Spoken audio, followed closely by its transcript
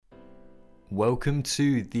Welcome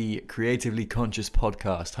to the Creatively Conscious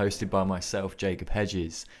podcast hosted by myself, Jacob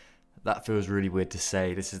Hedges. That feels really weird to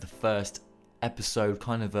say. This is the first episode,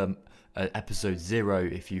 kind of episode 0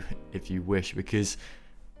 if you wish, because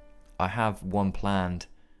I have one planned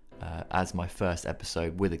as my first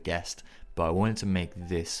episode with a guest, but I wanted to make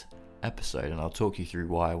this episode, and I'll talk you through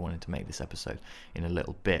why I wanted to make this episode in a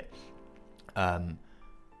little bit.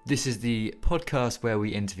 This is the podcast where we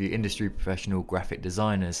interview industry professional graphic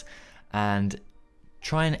designers and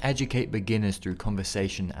try and educate beginners through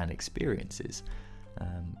conversation and experiences.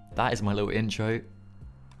 That is my little intro.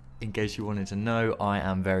 In case you wanted to know, I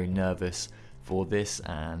am very nervous for this,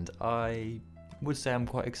 and I would say I'm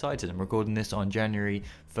quite excited. I'm recording this on January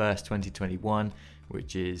 1st, 2021,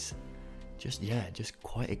 which is just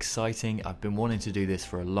quite exciting. I've been wanting to do this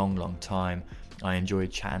for a long time. I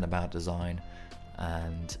enjoyed chatting about design,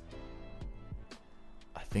 and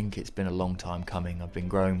I think it's been a long time coming. I've been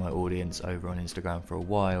growing my audience over on Instagram for a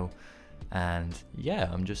while, and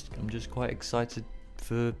I'm just quite excited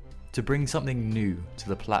to bring something new to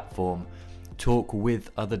the platform, talk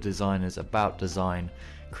with other designers about design,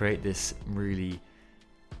 create this really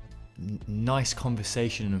nice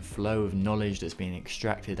conversation and flow of knowledge that's being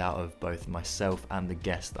extracted out of both myself and the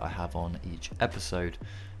guests that I have on each episode.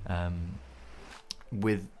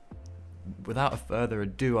 Without further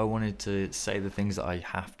ado, I wanted to say the things that I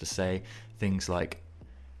have to say. Things like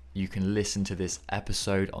you can listen to this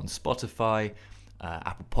episode on Spotify,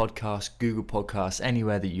 Apple Podcasts, Google Podcasts,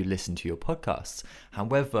 anywhere that you listen to your podcasts.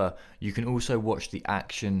 However, you can also watch the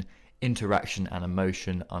action, interaction and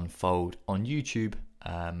emotion unfold on YouTube.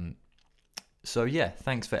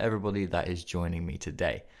 Thanks for everybody that is joining me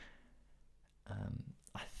today.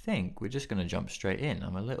 I think we're just going to jump straight in.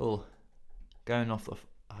 I'm a little going off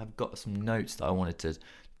I've got some notes that I wanted to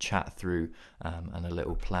chat through, and a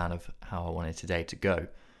little plan of how I wanted today to go.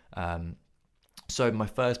 So my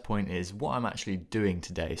first point is what I'm actually doing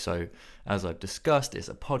today. So as I've discussed, it's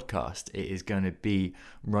a podcast. It is going to be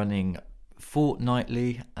running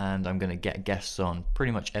fortnightly, and I'm going to get guests on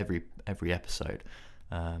pretty much every episode.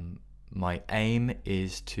 My aim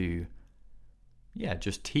is to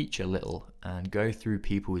just teach a little and go through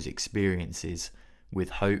people's experiences with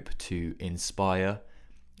hope to inspire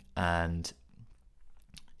and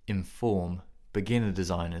inform beginner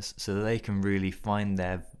designers so that they can really find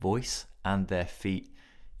their voice and their feet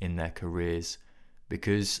in their careers.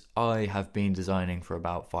 Because I have been designing for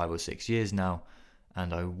about 5 or 6 years now,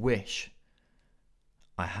 and I wish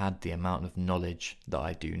I had the amount of knowledge that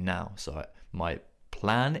I do now. So my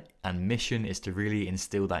plan and mission is to really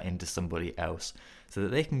instill that into somebody else so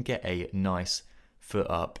that they can get a nice foot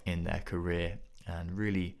up in their career, and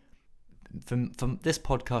really from this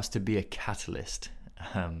podcast to be a catalyst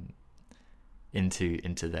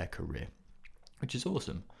into their career, which is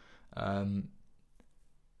awesome.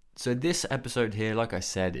 So this episode here, like I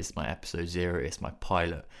said, is my episode 0. It's my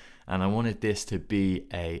pilot, and I wanted this to be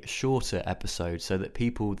a shorter episode so that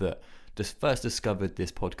people that just first discovered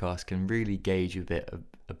this podcast can really gauge a bit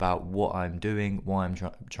about what I'm doing, why I'm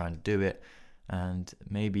trying to do it, and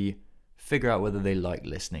maybe figure out whether they like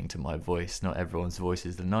listening to my voice. Not everyone's voice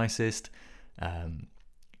is the nicest, and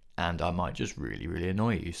I might just really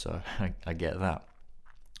annoy you, so I get that.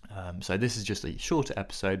 So this is just a shorter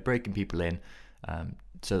episode, breaking people in,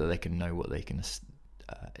 so that they can know what they can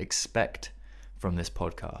expect from this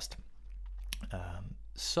podcast.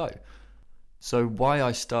 So why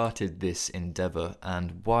I started this endeavor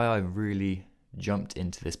and why I really jumped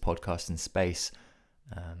into this podcasting space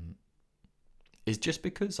is just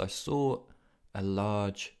because I saw a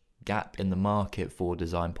large gap in the market for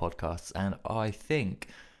design podcasts, and I think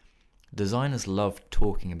designers love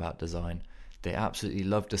talking about design. They absolutely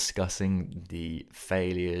love discussing the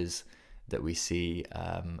failures that we see,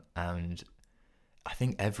 and I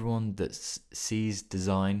think everyone that sees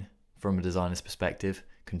design from a designer's perspective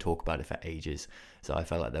can talk about it for ages. So I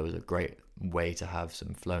felt like there was a great way to have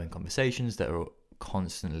some flowing conversations that are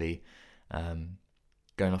constantly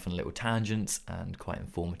going off on little tangents and quite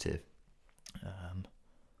informative.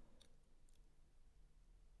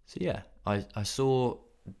 I saw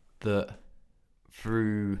that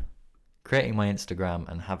through creating my Instagram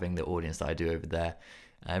and having the audience that I do over there,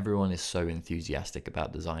 everyone is so enthusiastic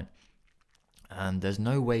about design, and there's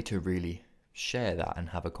no way to really share that and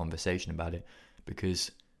have a conversation about it,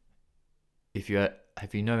 because if you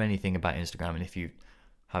know anything about Instagram, and if you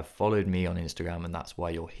have followed me on Instagram and that's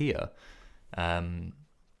why you're here,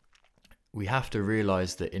 we have to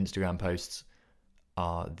realize that Instagram posts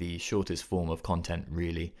are the shortest form of content,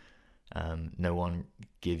 really. No one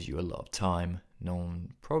gives you a lot of time. No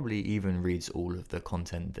one probably even reads all of the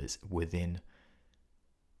content that's within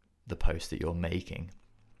the post that you're making.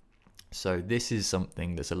 So this is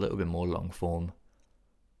something that's a little bit more long form,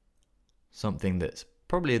 something that's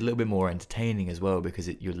probably a little bit more entertaining as well, because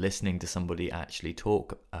you're listening to somebody actually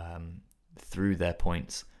talk through their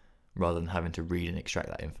points rather than having to read and extract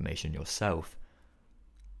that information yourself.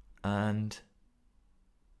 And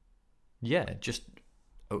yeah, just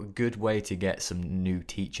a good way to get some new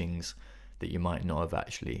teachings that you might not have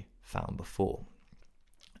actually found before.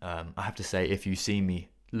 I have to say, if you see me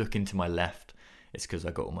looking to my left, it's because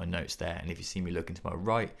I got all my notes there, and if you see me looking to my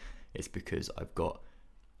right, it's because I've got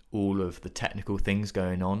all of the technical things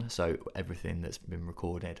going on, so everything that's been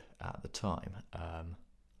recorded at the time.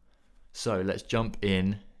 So let's jump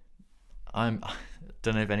in. I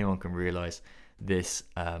don't know if anyone can realise this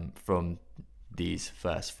from these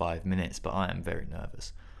first 5 minutes, but I am very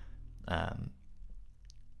nervous.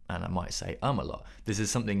 And I might say a lot. This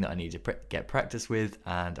is something that I need to get practice with,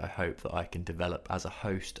 and I hope that I can develop as a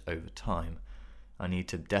host over time. I need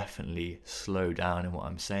to definitely slow down in what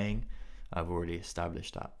I'm saying. I've already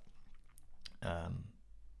established that.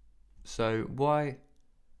 So why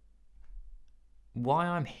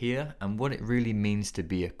I'm here and what it really means to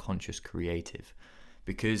be a conscious creative,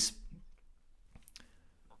 because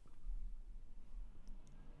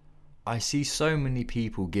I see so many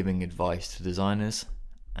people giving advice to designers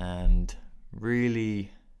and really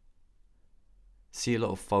see a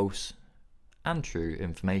lot of false and true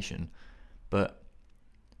information. But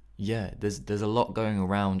yeah, there's a lot going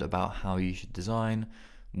around about how you should design,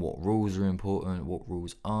 what rules are important, what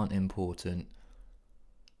rules aren't important.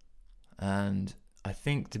 And I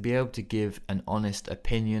think to be able to give an honest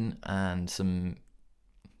opinion and some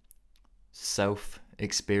self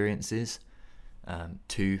experiences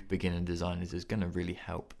to beginner designers is going to really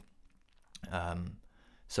help.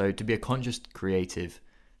 So to be a conscious creative,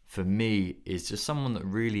 for me, is just someone that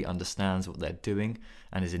really understands what they're doing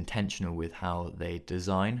and is intentional with how they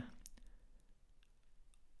design.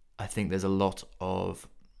 I think there's a lot of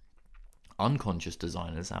unconscious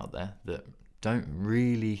designers out there that don't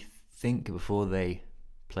really think before they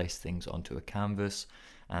place things onto a canvas,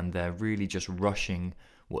 and they're really just rushing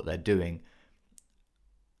what they're doing.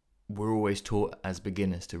 We're always taught as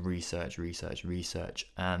beginners to research,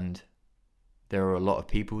 and there are a lot of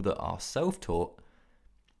people that are self-taught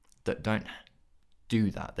that don't do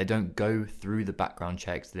that. They don't go through the background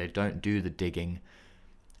checks, they don't do the digging,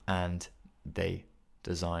 and they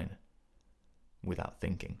design without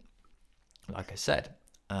thinking, like I said.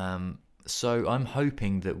 So I'm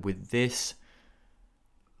hoping that with this,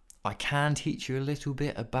 I can teach you a little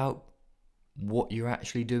bit about what you're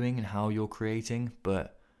actually doing and how you're creating,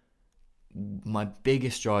 but my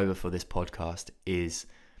biggest driver for this podcast is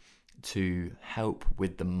to help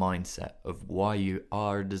with the mindset of why you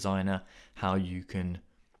are a designer, how you can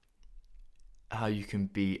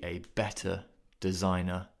be a better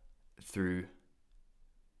designer through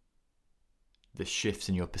the shifts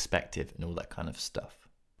in your perspective and all that kind of stuff.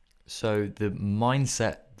 So the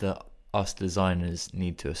mindset that us designers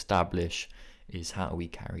need to establish is how we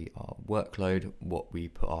carry our workload, what we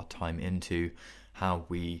put our time into, how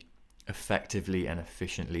we effectively and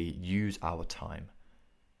efficiently use our time,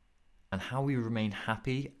 and how we remain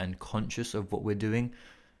happy and conscious of what we're doing,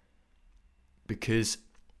 because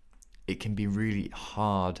it can be really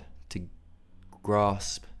hard to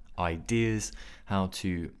grasp ideas, how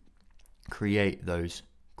to create those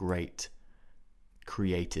great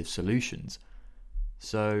creative solutions.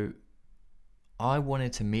 So I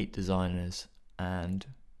wanted to meet designers and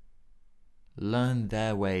learn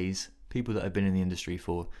their ways, people that have been in the industry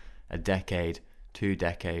for a decade, 2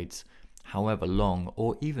 decades, however long,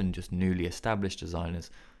 or even just newly established designers,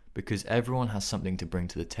 because everyone has something to bring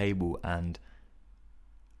to the table. And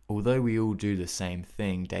although we all do the same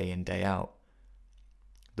thing day in, day out,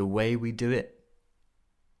 the way we do it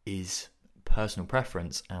is personal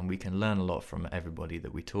preference, and we can learn a lot from everybody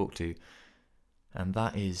that we talk to. And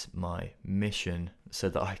that is my mission, so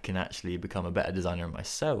that I can actually become a better designer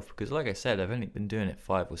myself, because like I said, I've only been doing it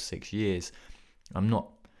 5 or 6 years. I'm not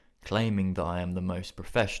claiming that I am the most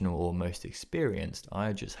professional or most experienced.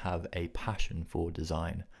 I just have a passion for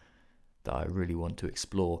design that I really want to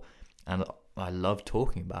explore, and I love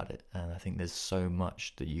talking about it. And I think there's so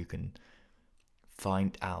much that you can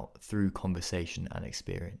find out through conversation and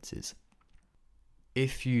experiences.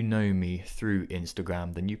 If you know me through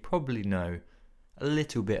Instagram, then you probably know a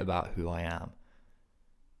little bit about who I am.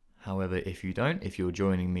 However, if you don't, if you're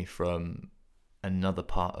joining me from another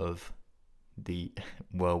part of the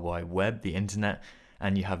World Wide Web, the internet,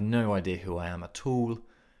 and you have no idea who I am at all,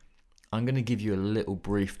 I'm going to give you a little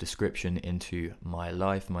brief description into my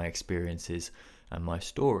life, my experiences, and my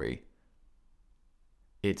story.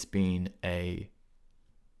 it's been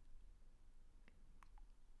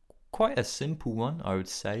quite a simple one, I would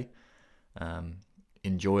say.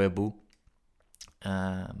 Enjoyable.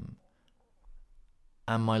 And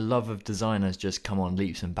my love of design has just come on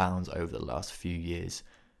leaps and bounds over the last few years.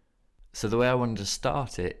 So the way I wanted to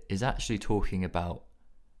start it is actually talking about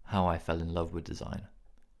how I fell in love with design.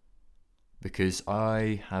 Because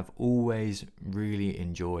I have always really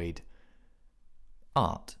enjoyed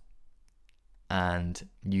art and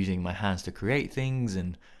using my hands to create things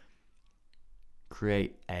and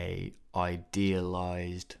create a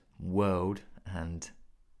idealized world, and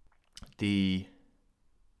the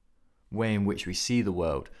way in which we see the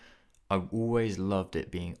world, I've always loved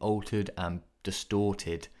it being altered and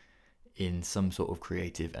distorted in some sort of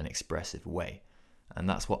creative and expressive way. And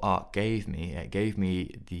that's what art gave me. It gave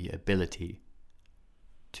me the ability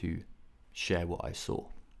to share what I saw.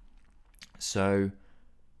 So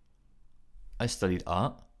I studied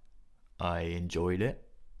art. I enjoyed it.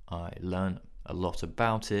 I learned a lot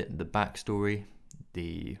about it, the backstory,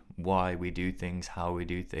 the why we do things, how we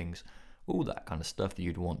do things, all that kind of stuff that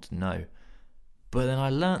you'd want to know. But then I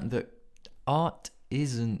learned that art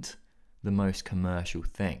isn't the most commercial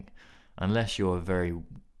thing. Unless you're very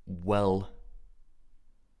well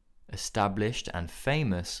established and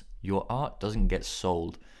famous, your art doesn't get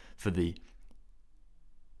sold for the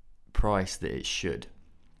price that it should.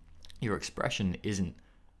 Your expression isn't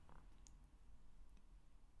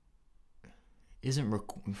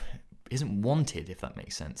wanted, if that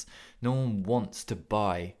makes sense. No one wants to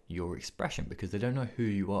buy your expression because they don't know who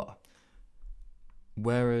you are.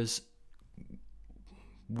 Whereas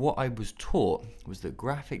what I was taught was that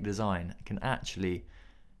graphic design can actually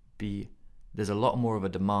be, there's a lot more of a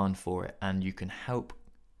demand for it, and you can help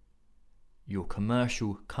your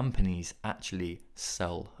commercial companies actually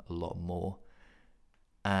sell a lot more.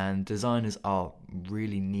 And designers are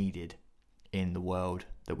really needed in the world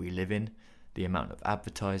that we live in. The amount of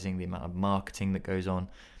advertising, the amount of marketing that goes on,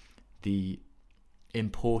 the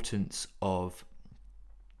importance of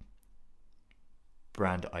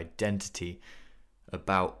brand identity,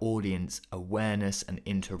 about audience awareness and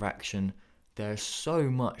interaction. There's so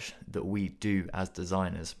much that we do as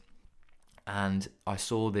designers, and I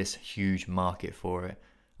saw this huge market for it.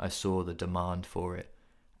 I saw the demand for it,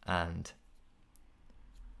 and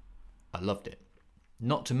I loved it.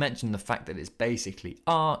 Not to mention the fact that it's basically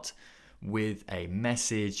art with a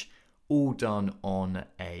message, all done on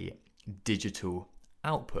a digital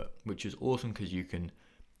output, which is awesome because you can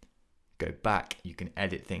go back, you can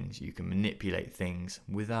edit things, you can manipulate things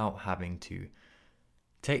without having to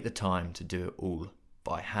take the time to do it all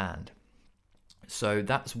by hand. So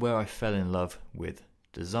that's where I fell in love with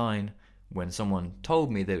design, when someone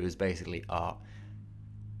told me that it was basically art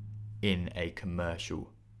in a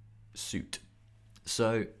commercial suit.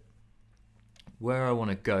 So where I want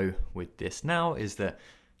to go with this now is that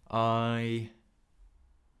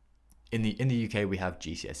in the UK we have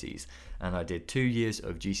GCSEs, and I did 2 years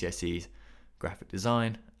of GCSEs graphic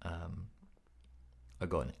design. I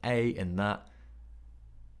got an A in that,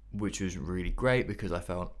 which was really great because I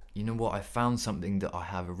felt, you know what, I found something that I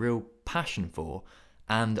have a real passion for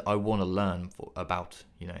and I want to learn about,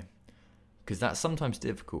 because that's sometimes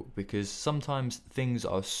difficult, because sometimes things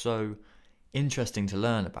are so interesting to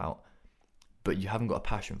learn about but you haven't got a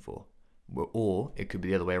passion for. Or it could be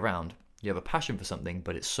the other way around. You have a passion for something,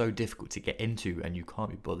 but it's so difficult to get into and you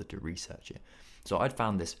can't be bothered to research it. So I'd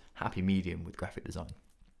found this happy medium with graphic design.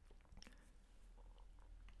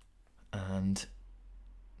 And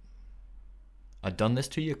I'd done this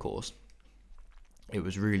 2-year course. It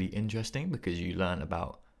was really interesting because you learn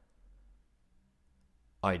about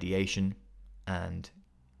ideation and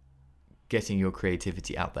getting your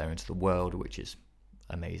creativity out there into the world, which is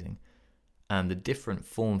amazing. And the different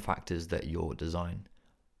form factors that your design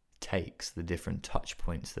takes, the different touch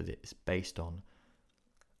points that it's based on,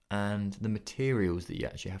 and the materials that you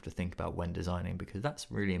actually have to think about when designing, because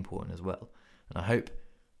that's really important as well. And I hope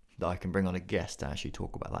that I can bring on a guest to actually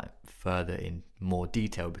talk about that further in more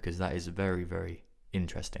detail, because that is very, very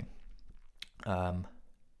interesting. So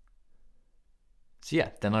yeah,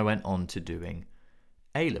 then I went on to doing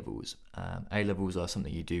A-levels. A-levels are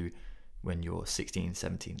something you do when you're 16,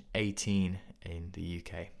 17, 18 in the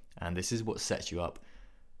UK. And this is what sets you up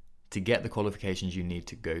to get the qualifications you need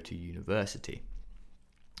to go to university.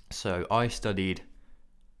 So I studied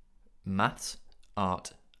maths,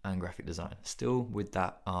 art, and graphic design, still with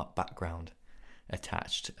that art background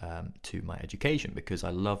attached to my education because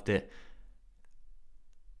I loved it.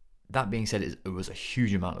 That being said, it was a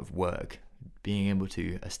huge amount of work being able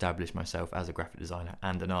to establish myself as a graphic designer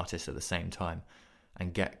and an artist at the same time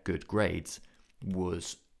and get good grades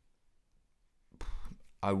was,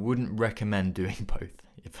 I wouldn't recommend doing both.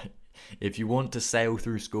 If you want to sail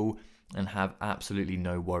through school and have absolutely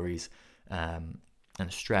no worries and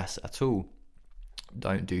stress at all,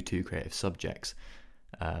 don't do two creative subjects.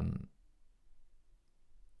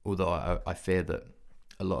 Although I fear that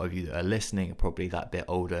a lot of you that are listening are probably that bit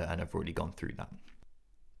older and have already gone through that.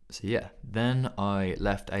 So yeah, then I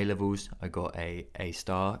left A-levels. I got a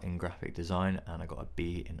A-star in graphic design and I got a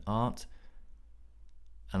B in art.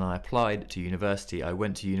 And I applied to university. I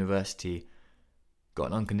went to university, got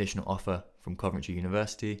an unconditional offer from Coventry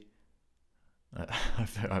University.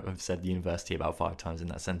 I've said university about 5 times in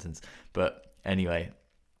that sentence. But anyway,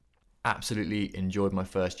 absolutely enjoyed my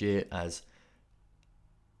first year. As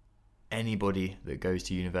anybody that goes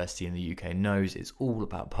to university in the UK knows, it's all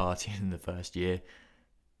about partying in the first year.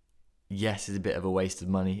 Yes, it's a bit of a waste of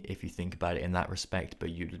money if you think about it in that respect, but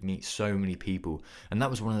you'd meet so many people. And that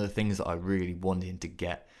was one of the things that I really wanted to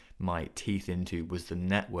get my teeth into, was the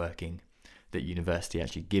networking that university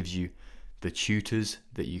actually gives you, the tutors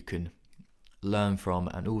that you can learn from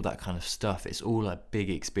and all that kind of stuff. It's all a big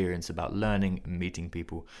experience about learning and meeting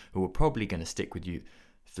people who are probably going to stick with you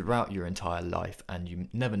throughout your entire life, and you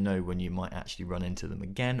never know when you might actually run into them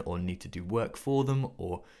again or need to do work for them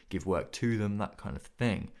or give work to them, that kind of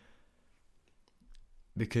thing.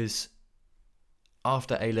 Because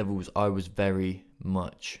after A-levels, I was very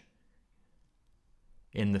much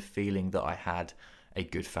in the feeling that I had a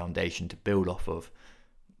good foundation to build off of.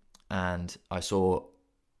 And I saw,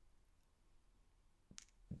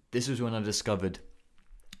 this was when I discovered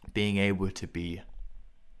being able to be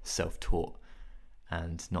self-taught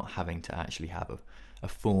and not having to actually have a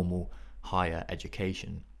formal higher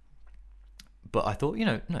education. But I thought,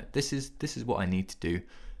 no, this is what I need to do.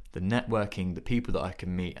 The networking, the people that I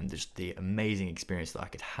can meet, and just the amazing experience that I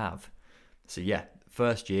could have. So yeah,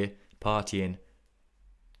 first year, partying,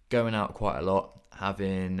 going out quite a lot,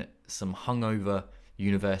 having some hungover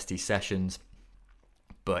university sessions,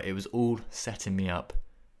 but it was all setting me up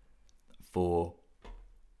for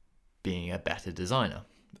being a better designer.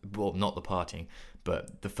 Well, not the partying,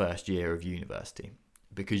 but the first year of university.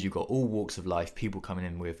 Because you've got all walks of life, people coming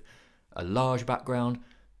in with a large background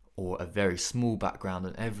or a very small background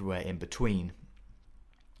and everywhere in between.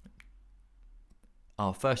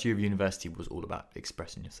 Our first year of university was all about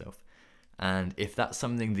expressing yourself. And if that's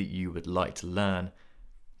something that you would like to learn,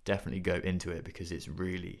 definitely go into it, because it's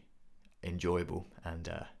really enjoyable and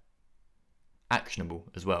actionable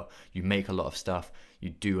as well. You make a lot of stuff, you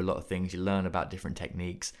do a lot of things, you learn about different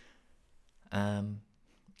techniques, and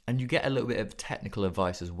you get a little bit of technical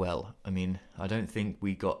advice as well. I mean, I don't think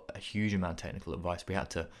we got a huge amount of technical advice. We had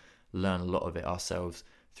to learn a lot of it ourselves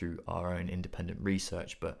through our own independent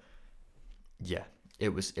research, but yeah, it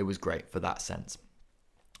was great for that sense.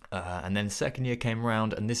 And then second year came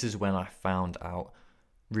around, and this is when I found out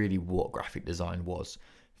really what graphic design was.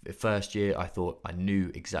 The first year I thought I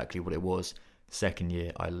knew exactly what it was. Second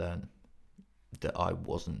year I learned that I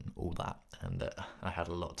wasn't all that, and that I had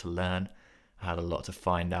a lot to learn, I had a lot to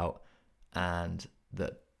find out, and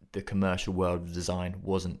that the commercial world of design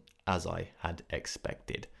wasn't as I had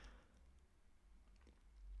expected.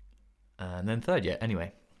 And then third year,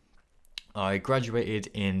 anyway, I graduated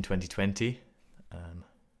in 2020,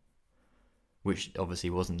 which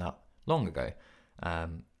obviously wasn't that long ago.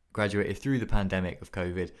 Graduated through the pandemic of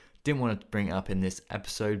COVID. Didn't want to bring it up in this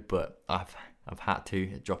episode, but I've had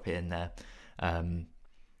to drop it in there. And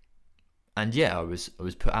yeah, I was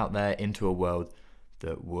put out there into a world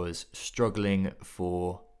that was struggling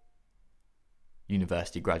for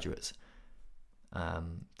university graduates,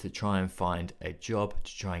 to try and find a job,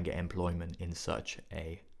 to try and get employment in such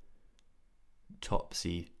a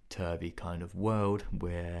topsy-turvy kind of world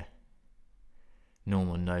where no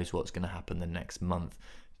one knows what's going to happen the next month,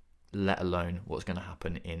 let alone what's going to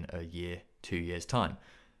happen in a year, 2 years' time.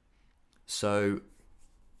 So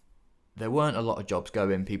there weren't a lot of jobs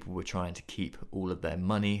going. People were trying to keep all of their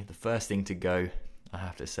money. The first thing to go, I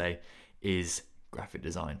have to say, is graphic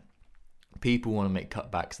design. People want to make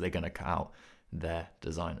cutbacks, they're going to cut out their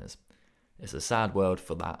designers. It's a sad world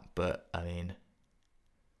for that, but I mean,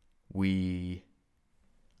 we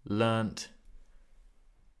learnt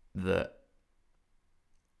that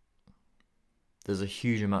there's a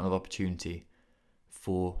huge amount of opportunity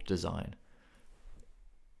for design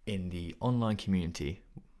in the online community,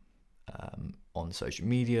 on social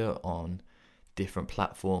media, on different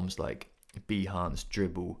platforms like Behance,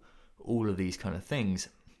 Dribbble, all of these kind of things.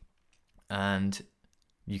 And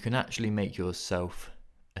you can actually make yourself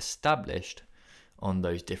established on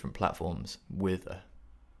those different platforms with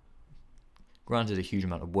granted a huge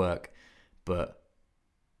amount of work, but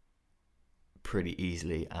pretty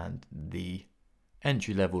easily, and the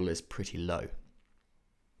entry level is pretty low.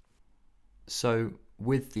 So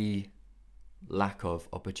with the lack of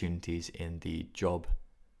opportunities in the job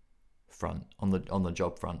front, on the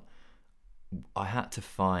job front, I had to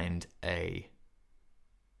find a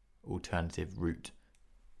alternative route.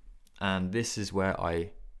 And this is where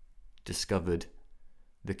I discovered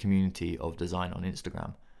the community of design on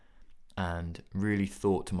Instagram and really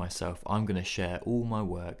thought to myself, I'm going to share all my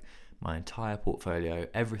work, my entire portfolio,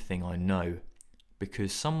 everything I know,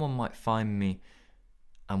 because someone might find me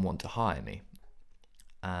and want to hire me.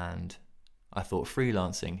 And I thought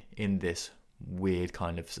freelancing in this weird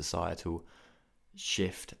kind of societal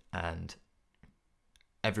shift and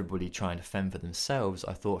everybody trying to fend for themselves,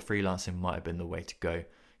 I thought freelancing might have been the way to go,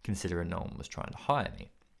 considering no one was trying to hire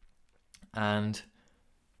me. And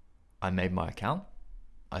I made my account.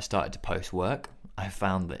 I started to post work. I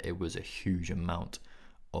found that there was a huge amount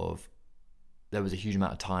of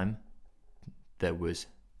time that was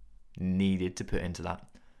needed to put into that,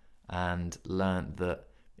 and learned that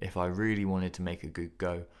if I really wanted to make a good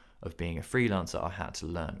go of being a freelancer, I had to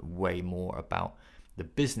learn way more about the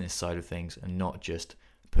business side of things and not just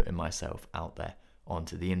putting myself out there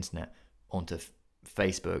onto the internet, onto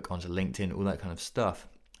Facebook, onto LinkedIn, all that kind of stuff.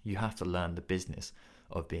 You have to learn the business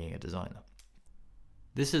of being a designer.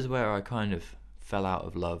 This is where I kind of fell out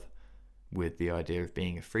of love with the idea of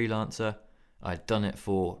being a freelancer. I'd done it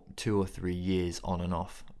for 2 or 3 years on and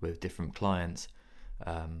off with different clients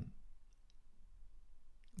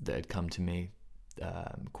that had come to me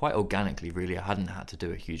quite organically, really. I hadn't had to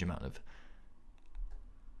do a huge amount of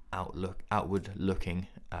outward looking,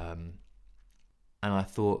 and I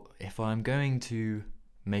thought, if I'm going to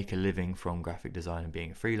make a living from graphic design and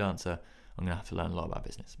being a freelancer, I'm going to have to learn a lot about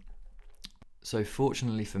business. So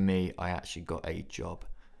fortunately for me, I actually got a job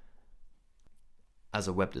as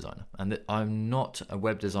a web designer. And I'm not a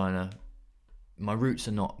web designer. My roots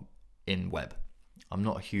are not in web. I'm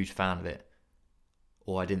not a huge fan of it,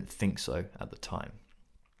 or I didn't think so at the time.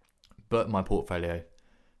 But my portfolio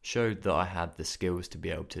showed that I had the skills to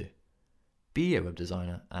be able to be a web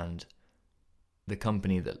designer, and the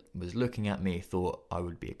company that was looking at me thought I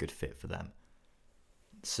would be a good fit for them.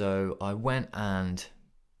 So I went and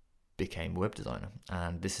became a web designer,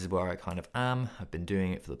 and this is where I kind of am. I've been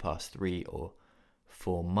doing it for the past 3 or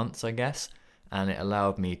 4 months, I guess, and it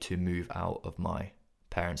allowed me to move out of my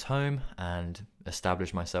parents' home and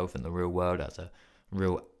establish myself in the real world as a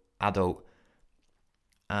real adult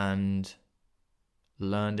and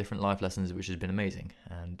learn different life lessons, which has been amazing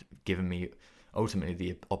and given me ultimately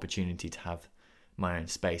the opportunity to have my own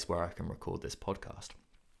space where I can record this podcast.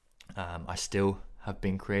 I still have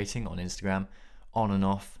been creating on Instagram on and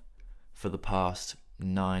off for the past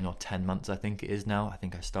 9 or 10 months, I think it is now. I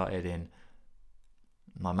think I started in,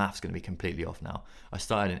 my math's going to be completely off now. I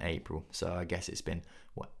started in April, so I guess it's been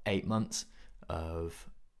 8 months of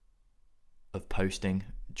posting,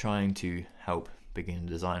 trying to help beginner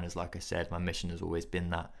designers. Like I said, my mission has always been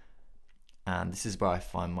that, and this is where I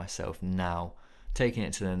find myself now, taking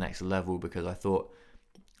it to the next level, because I thought,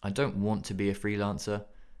 I don't want to be a freelancer,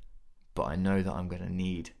 but I know that I'm going to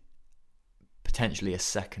need potentially a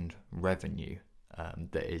second revenue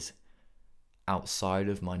that is outside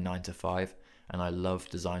of my 9 to 5, and I love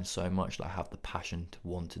design so much that I have the passion to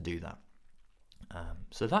want to do that.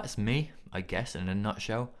 So that's me, I guess, in a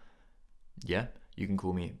nutshell. Yeah, you can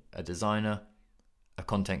call me a designer, a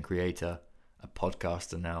content creator, a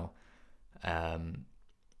podcaster now, a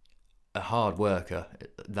hard worker.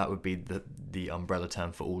 That would be the umbrella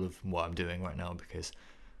term for all of what I'm doing right now, because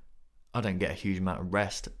I don't get a huge amount of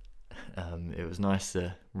rest. It was nice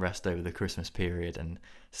to rest over the Christmas period and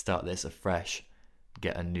start this afresh,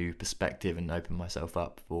 get a new perspective and open myself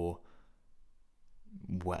up for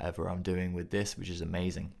whatever I'm doing with this, which is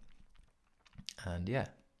amazing. And yeah,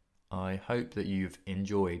 I hope that you've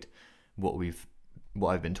enjoyed what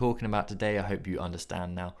I've been talking about today. I hope you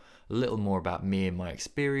understand now a little more about me and my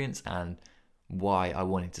experience and why I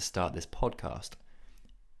wanted to start this podcast.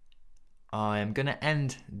 I am going to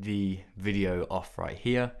end the video off right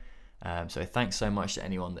here. So thanks so much to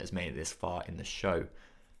anyone that has made it this far in the show.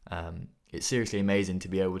 It's seriously amazing to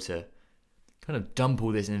be able to kind of dump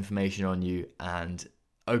all this information on you and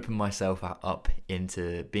open myself up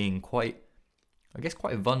into being quite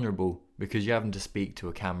vulnerable, because you're having to speak to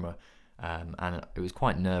a camera, and it was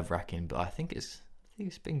quite nerve-wracking, but I think it's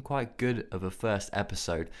been quite good of a first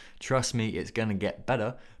episode. Trust me, it's going to get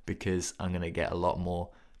better, because I'm going to get a lot more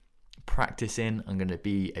practice in. I'm going to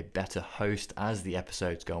be a better host as the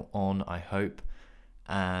episodes go on, I hope.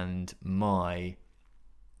 And my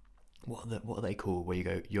what are they called, where you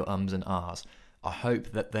go your ums and ahs, I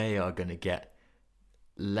hope that they are going to get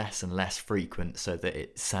less and less frequent so that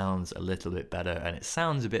it sounds a little bit better and it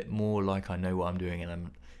sounds a bit more like I know what I'm doing and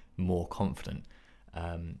I'm more confident.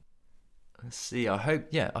 Let's see, I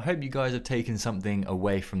hope you guys have taken something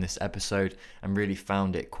away from this episode and really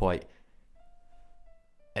found it quite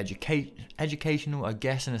educational, I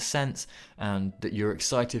guess, in a sense, and that you're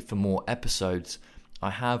excited for more episodes. I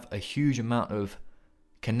have a huge amount of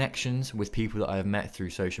connections with people that I have met through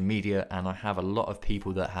social media, and I have a lot of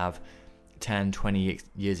people that have 10, 20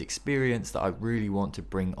 years experience that I really want to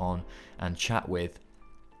bring on and chat with.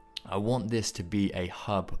 I want this to be a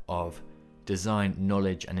hub of design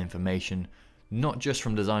knowledge and information, not just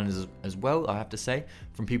from designers as well, I have to say,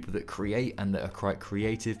 from people that create and that are quite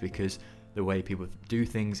creative, because the way people do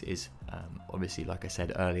things is obviously, like I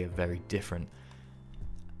said earlier, very different.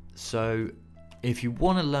 So if you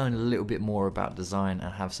want to learn a little bit more about design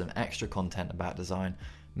and have some extra content about design,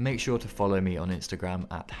 make sure to follow me on Instagram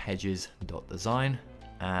at hedges.design.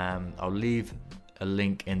 I'll leave a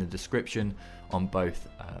link in the description on both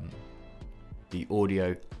the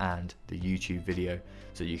audio and the YouTube video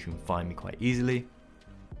so you can find me quite easily.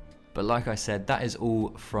 But like I said, that is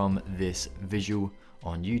all from this visual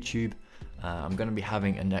on YouTube. I'm going to be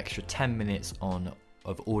having an extra 10 minutes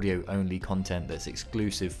of audio only content that's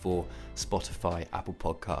exclusive for Spotify, Apple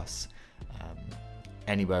Podcasts,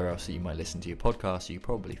 anywhere else that you might listen to your podcast. You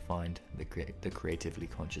probably find the Creatively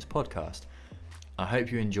Conscious podcast. I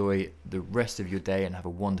hope you enjoy the rest of your day and have a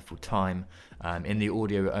wonderful time. In the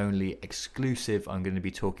audio only exclusive, I'm going to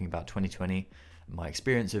be talking about 2020, my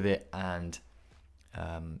experience of it, and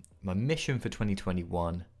my mission for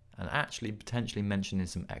 2021, and actually potentially mentioning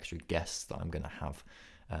some extra guests that I'm going to have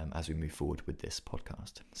as we move forward with this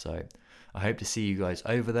podcast. So I hope to see you guys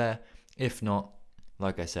over there. If not,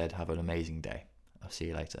 like I said, have an amazing day. I'll see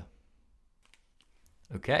you later.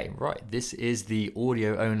 Okay, right, this is the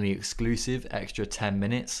audio only exclusive extra 10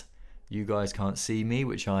 minutes. You guys can't see me,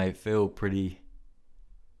 which I feel pretty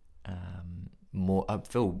I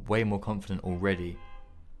feel way more confident already.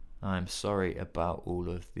 I'm sorry about all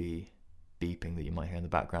of the beeping that you might hear in the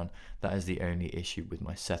background. That is the only issue with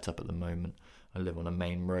my setup at the moment. I live on a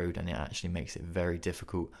main road and it actually makes it very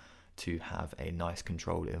difficult to have a nice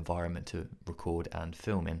controlled environment to record and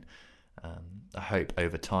film in. I hope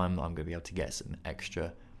over time I'm going to be able to get some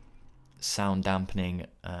extra sound dampening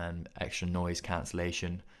and extra noise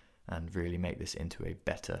cancellation and really make this into a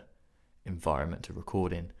better environment to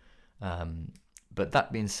record in. But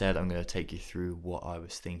that being said, I'm going to take you through what I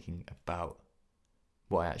was thinking about,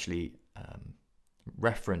 what I actually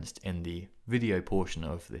referenced in the video portion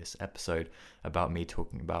of this episode about me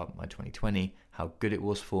talking about my 2020, how good it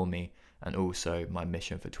was for me, and also my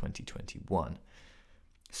mission for 2021.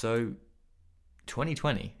 So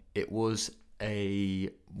 2020, it was a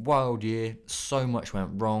wild year. So much went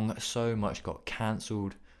wrong, so much got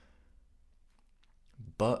cancelled,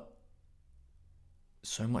 but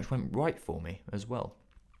so much went right for me as well.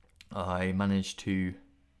 I managed to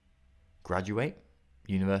graduate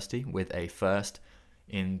university with a first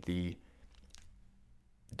in the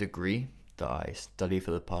degree that I studied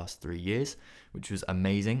for the past 3 years, which was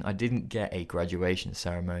amazing. I didn't get a graduation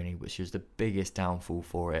ceremony, which is the biggest downfall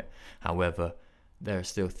for it. However, there are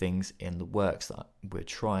still things in the works that we're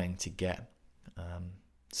trying to get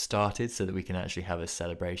started so that we can actually have a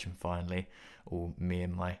celebration finally, or me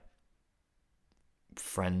and my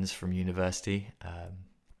friends from university.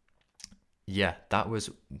 That was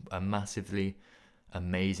a massively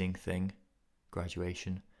amazing thing,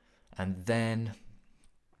 graduation. And then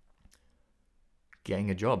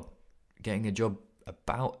getting a job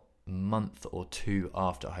about a month or two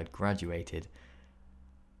after I had graduated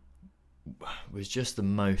was just the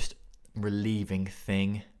most relieving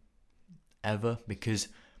thing ever, because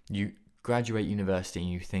you graduate university and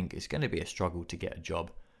you think it's going to be a struggle to get a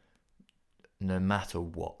job no matter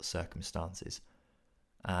what circumstances,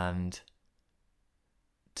 and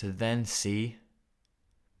to then see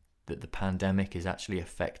that the pandemic is actually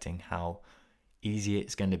affecting how easy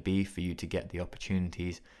it's going to be for you to get the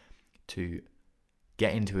opportunities to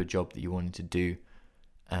get into a job that you wanted to do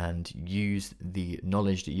and use the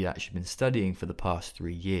knowledge that you've actually been studying for the past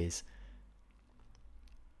 3 years.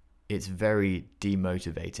 It's very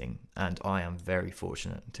demotivating, and I am very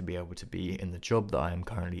fortunate to be able to be in the job that I am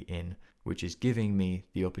currently in, which is giving me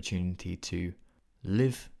the opportunity to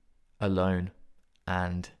live alone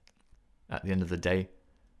and, at the end of the day,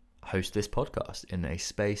 host this podcast in a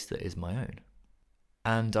space that is my own.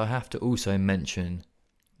 And I have to also mention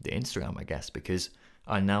the Instagram, I guess, because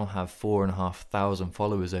I now have 4,500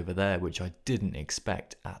 followers over there, which I didn't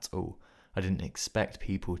expect at all. I didn't expect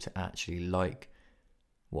people to actually like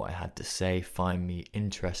what I had to say, find me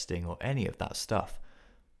interesting, or any of that stuff.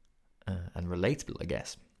 and relatable, I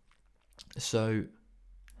guess. So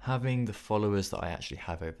having the followers that I actually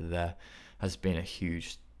have over there has been a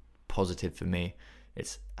huge positive for me.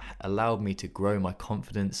 It's allowed me to grow my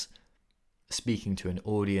confidence, speaking to an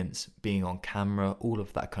audience, being on camera, all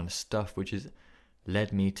of that kind of stuff, which has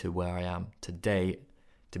led me to where I am today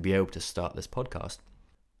to be able to start this podcast.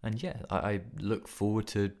 And yeah, I look forward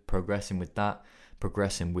to progressing with that,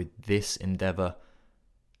 progressing with this endeavor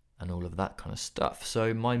and all of that kind of stuff.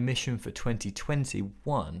 So my mission for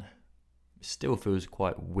 2021 still feels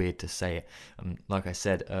quite weird to say it. Like I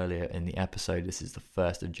said earlier in the episode, this is the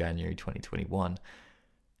 1st of January 2021,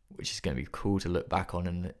 which is going to be cool to look back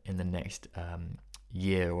on in the next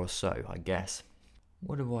year or so, I guess.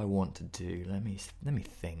 What do I want to do? Let me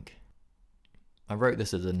think. I wrote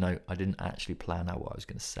this as a note. I didn't actually plan out what I was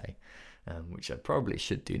going to say, which I probably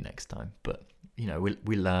should do next time. But, you know,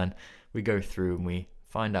 we learn, we go through and we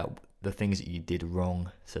find out the things that you did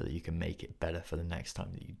wrong so that you can make it better for the next time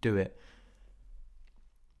that you do it.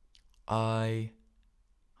 I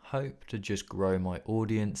hope to just grow my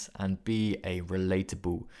audience and be a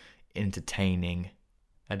relatable, entertaining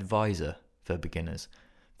advisor for beginners,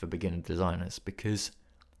 for beginner designers, because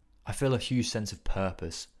I feel a huge sense of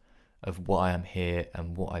purpose of why I'm here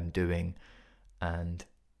and what I'm doing and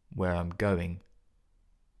where I'm going,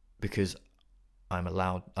 because I'm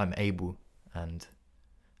able and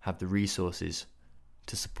have the resources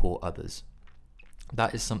to support others.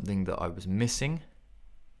 That is something that I was missing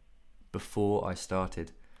before I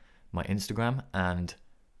started my Instagram, and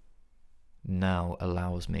now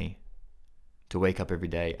allows me to wake up every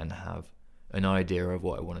day and have an idea of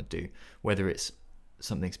what I want to do, whether it's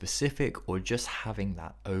something specific or just having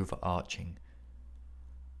that overarching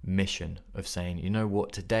mission of saying, you know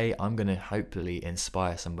what, today I'm going to hopefully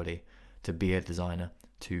inspire somebody to be a designer,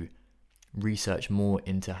 to research more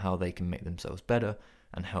into how they can make themselves better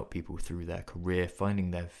and help people through their career,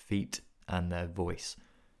 finding their feet and their voice.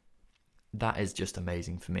 That is just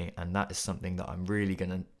amazing for me, and that is something that I'm really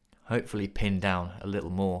going to hopefully pin down a little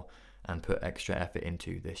more and put extra effort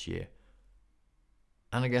into this year.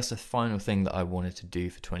 And I guess the final thing that I wanted to do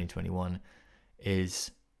for 2021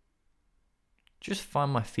 is just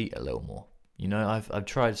find my feet a little more. You know, I've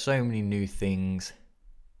tried so many new things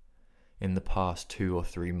in the past 2 or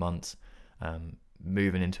 3 months,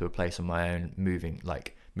 moving into a place on my own, moving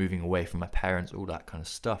away from my parents, all that kind of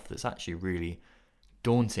stuff that's actually really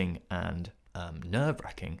daunting and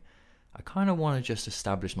nerve-wracking. I kind of want to just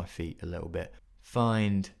establish my feet a little bit,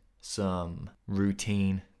 find some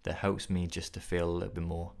routine that helps me just to feel a little bit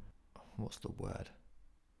more, what's the word?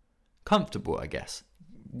 Comfortable, I guess.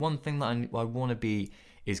 One thing that I want to be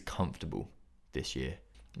is comfortable this year,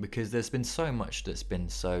 because there's been so much that's been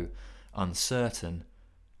so uncertain.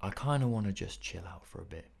 I kind of want to just chill out for a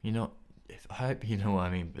bit. You know, I hope you know what I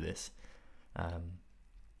mean by this.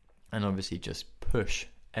 And obviously just push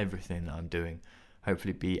everything that I'm doing.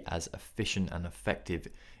 Hopefully be as efficient and effective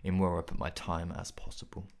in where I put my time as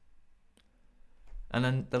possible. And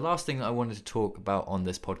then the last thing that I wanted to talk about on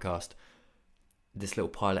this podcast, this little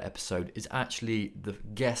pilot episode, is actually the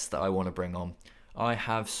guests that I want to bring on. I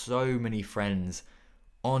have so many friends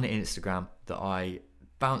on Instagram that I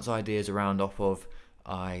bounce ideas around off of.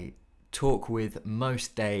 I talk with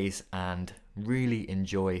most days and really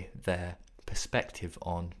enjoy their perspective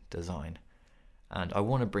on design. And I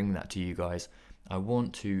want to bring that to you guys. I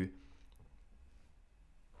want to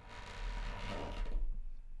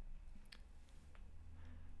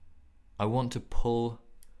pull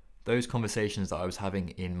those conversations that I was having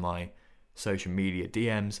in my social media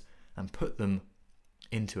DMs and put them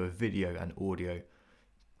into a video and audio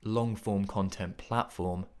long form content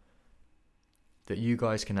platform that you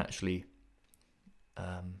guys can actually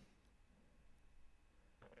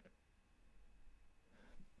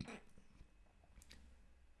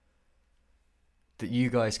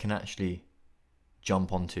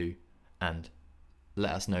jump onto and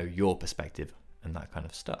let us know your perspective and that kind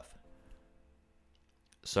of stuff.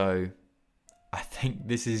 So I think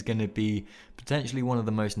this is going to be potentially one of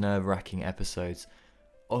the most nerve-wracking episodes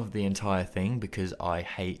of the entire thing, because I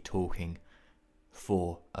hate talking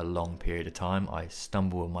for a long period of time. I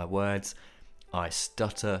stumble on my words, I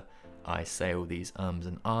stutter, I say all these ums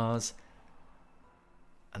and ahs,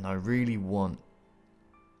 and I really want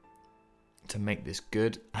to make this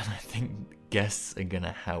good, and I think guests are going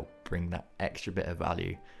to help bring that extra bit of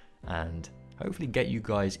value and hopefully get you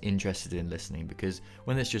guys interested in listening, because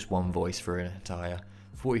when there's just one voice for an entire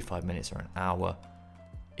 45 minutes or an hour,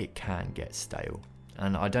 it can get stale.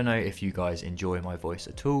 And I don't know if you guys enjoy my voice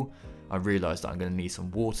at all. I realised that I'm going to need some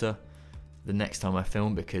water the next time I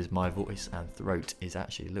film, because my voice and throat is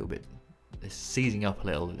actually a little bit it's seizing up a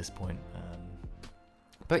little at this point.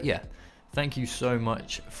 But yeah, thank you so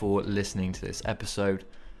much for listening to this episode.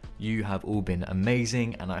 You have all been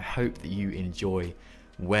amazing, and I hope that you enjoy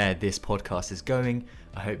where this podcast is going.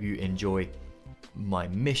 I hope you enjoy my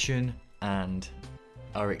mission and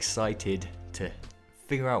are excited to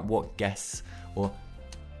figure out what guests or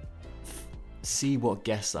see what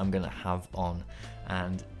guests I'm going to have on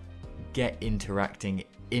and get interacting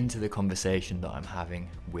into the conversation that I'm having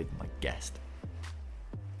with my guest.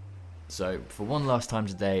 So for one last time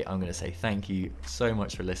today, I'm going to say thank you so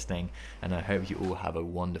much for listening, and I hope you all have a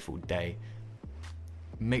wonderful day.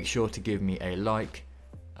 Make sure to give me a like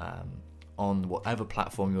on whatever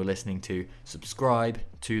platform you're listening to. Subscribe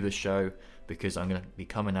to the show, because I'm going to be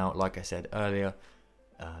coming out, like I said earlier,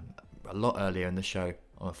 a lot earlier in the show,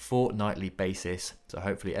 on a fortnightly basis. So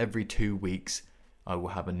hopefully every 2 weeks I will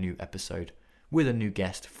have a new episode with a new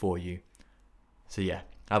guest for you. So yeah,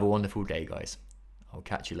 have a wonderful day, guys. I'll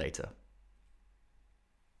catch you later.